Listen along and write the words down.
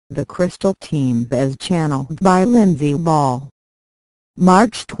The Crystal Team as channeled by Lindsay.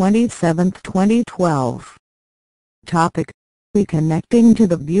 March 27, 2012. Topic: Reconnecting to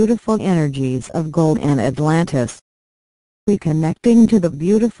the beautiful energies of gold and Atlantis. Reconnecting to the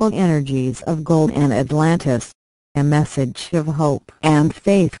beautiful energies of gold and Atlantis. A message of hope and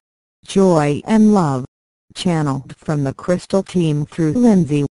faith, joy and love, channeled from the Crystal Team through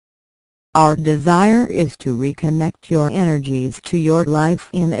Lindsay. Our desire is to reconnect your energies to your life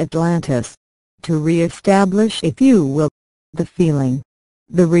in Atlantis, to re-establish, if you will, the feeling,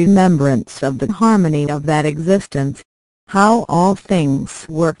 the remembrance of the harmony of that existence, how all things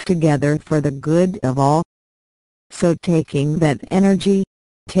work together for the good of all. So taking that energy,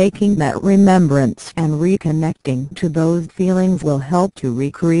 taking that remembrance and reconnecting to those feelings will help to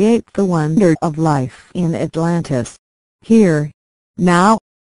recreate the wonder of life in Atlantis, here, now,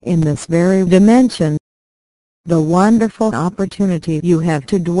 in this very dimension. The wonderful opportunity you have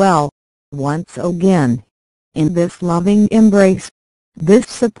to dwell, once again, in this loving embrace, this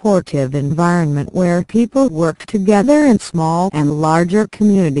supportive environment where people work together in small and larger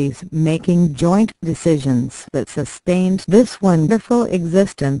communities making joint decisions that sustains this wonderful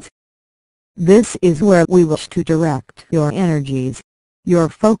existence. This is where we wish to direct your energies, your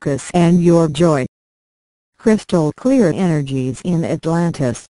focus and your joy. Crystal clear energies in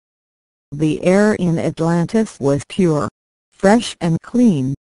Atlantis. The air in Atlantis was pure, fresh and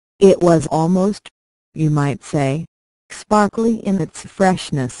clean. It was almost, you might say, sparkly in its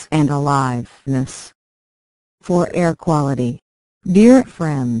freshness and aliveness. For air quality, dear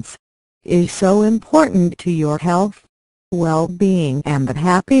friends, is so important to your health, well-being and the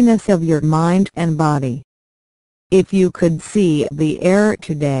happiness of your mind and body. If you could see the air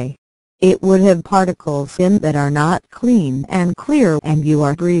today, it would have particles in that are not clean and clear, and you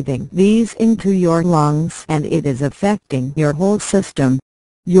are breathing these into your lungs and it is affecting your whole system,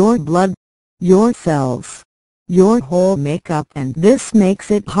 your blood, your cells, your whole makeup, and this makes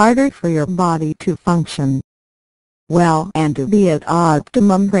it harder for your body to function well and to be at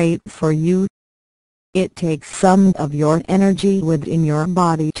optimum rate for you. It takes some of your energy within your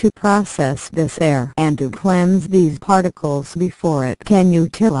body to process this air and to cleanse these particles before it can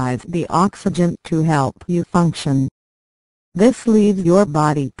utilize the oxygen to help you function. This leaves your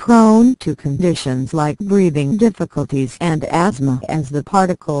body prone to conditions like breathing difficulties and asthma as the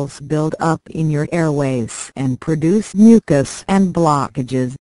particles build up in your airways and produce mucus and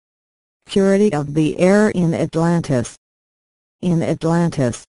blockages. Purity of the air in Atlantis. In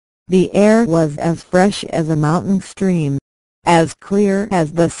Atlantis, the air was as fresh as a mountain stream, as clear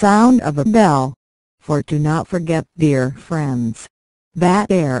as the sound of a bell. For do not forget, dear friends, that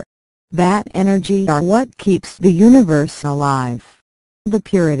air, that energy are what keeps the universe alive. The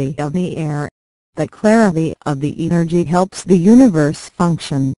purity of the air, the clarity of the energy helps the universe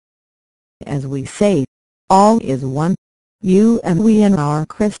function. As we say, all is one. You and we in our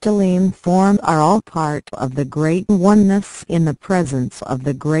crystalline form are all part of the Great Oneness in the presence of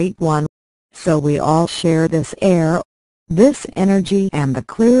the Great One, so we all share this air, this energy, and the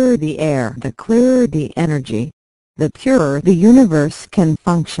clearer the air, the clearer the energy, the purer the universe can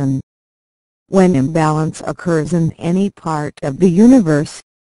function. When imbalance occurs in any part of the universe,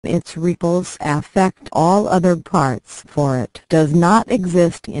 its ripples affect all other parts, for it does not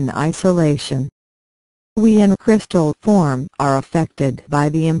exist in isolation. We in crystal form are affected by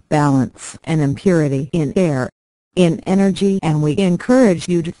the imbalance and impurity in air, in energy, and we encourage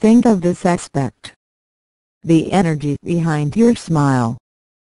you to think of this aspect. The energy behind your smile.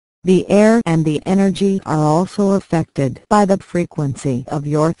 The air and the energy are also affected by the frequency of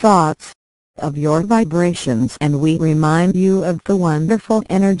your thoughts, of your vibrations, and we remind you of the wonderful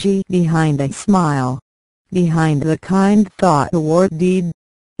energy behind a smile, behind the kind thought or deed.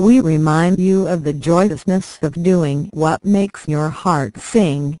 We remind you of the joyousness of doing what makes your heart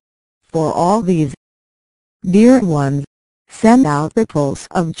sing. For all these, dear ones, send out ripples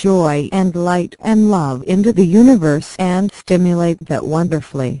of joy and light and love into the universe and stimulate that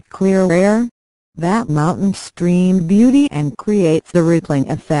wonderfully clear air, that mountain stream beauty, and creates the rippling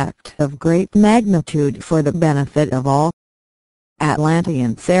effect of great magnitude for the benefit of all.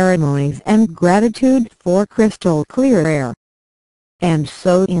 Atlantean ceremonies and gratitude for crystal clear air. And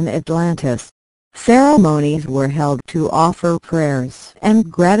so in Atlantis, ceremonies were held to offer prayers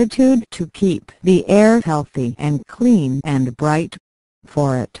and gratitude to keep the air healthy and clean and bright,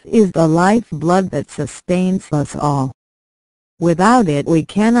 for it is the lifeblood that sustains us all. Without it we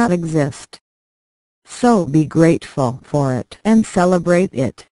cannot exist. So be grateful for it and celebrate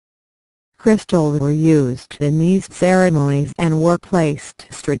it. Crystals were used in these ceremonies and were placed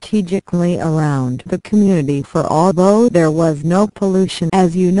strategically around the community, for although there was no pollution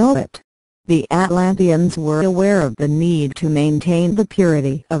as you know it, the Atlanteans were aware of the need to maintain the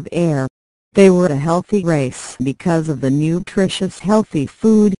purity of air. They were a healthy race because of the nutritious healthy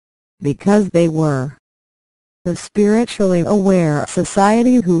food, because they were the spiritually aware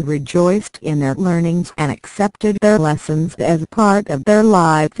society who rejoiced in their learnings and accepted their lessons as part of their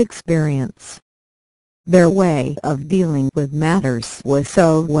life experience. Their way of dealing with matters was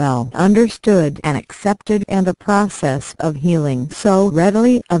so well understood and accepted, and the process of healing so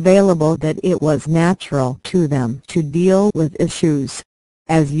readily available, that it was natural to them to deal with issues,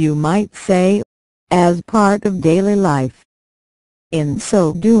 as you might say, as part of daily life. In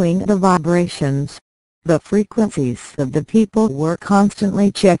so doing, the vibrations, the frequencies of the people were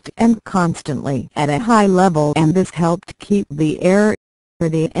constantly checked and constantly at a high level, and this helped keep the air, or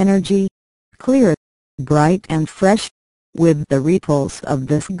the energy, clear, bright and fresh, with the ripples of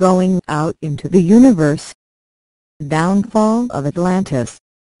this going out into the universe. Downfall of Atlantis.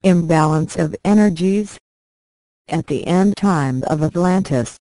 Imbalance of energies. At the end time of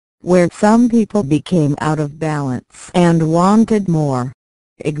Atlantis, where some people became out of balance and wanted more,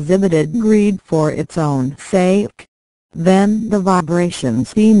 exhibited greed for its own sake, then the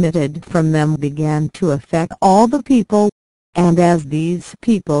vibrations emitted from them began to affect all the people, and as these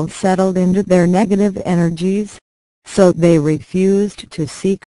people settled into their negative energies, so they refused to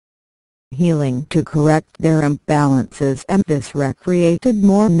seek healing to correct their imbalances, and this recreated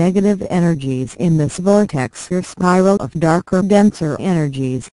more negative energies in this vortex or spiral of darker, denser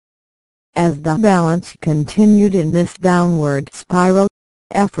energies. As the balance continued in this downward spiral,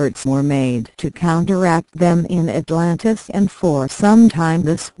 efforts were made to counteract them in Atlantis, and for some time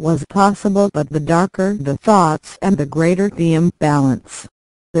this was possible, but the darker the thoughts and the greater the imbalance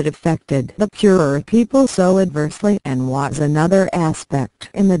that affected the purer people so adversely, and was another aspect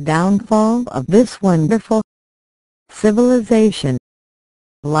in the downfall of this wonderful civilization.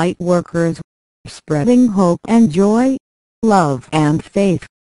 Light workers, spreading hope and joy, love and faith.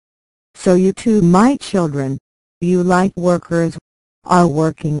 So you too, my children, you light workers, are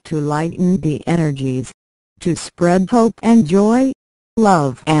working to lighten the energies, to spread hope and joy,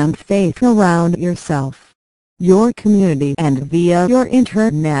 love and faith around yourself, your community, and via your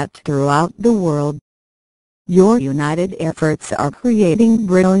internet throughout the world. Your united efforts are creating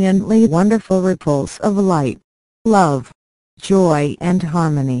brilliantly wonderful ripples of light, love, joy and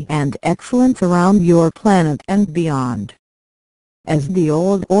harmony and excellence around your planet and beyond. As the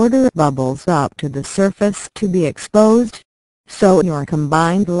old order bubbles up to the surface to be exposed, so your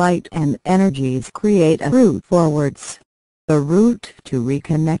combined light and energies create a route forwards, the route to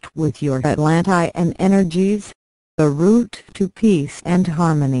reconnect with your Atlantean energies, the route to peace and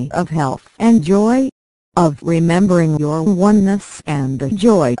harmony, of health and joy, of remembering your oneness and the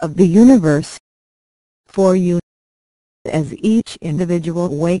joy of the universe. For you, as each individual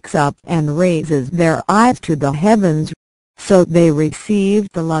wakes up and raises their eyes to the heavens, so they receive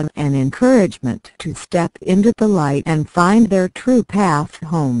the love and encouragement to step into the light and find their true path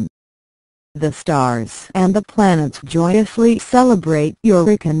home. The stars and the planets joyously celebrate your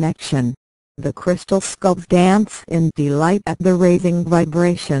reconnection. The crystal skulls dance in delight at the raising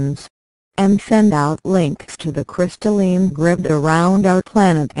vibrations, and send out links to the crystalline grid around our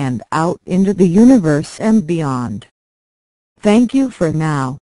planet and out into the universe and beyond. Thank you for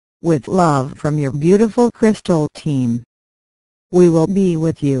now. With love from your beautiful crystal team. We will be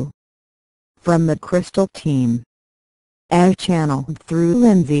with you. From the Crystal Team. As channeled through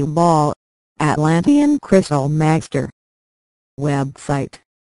Lindsay Ball, Atlantean Crystal Master. Website: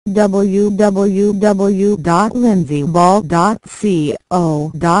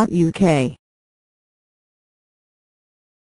 www.lindsayball.co.uk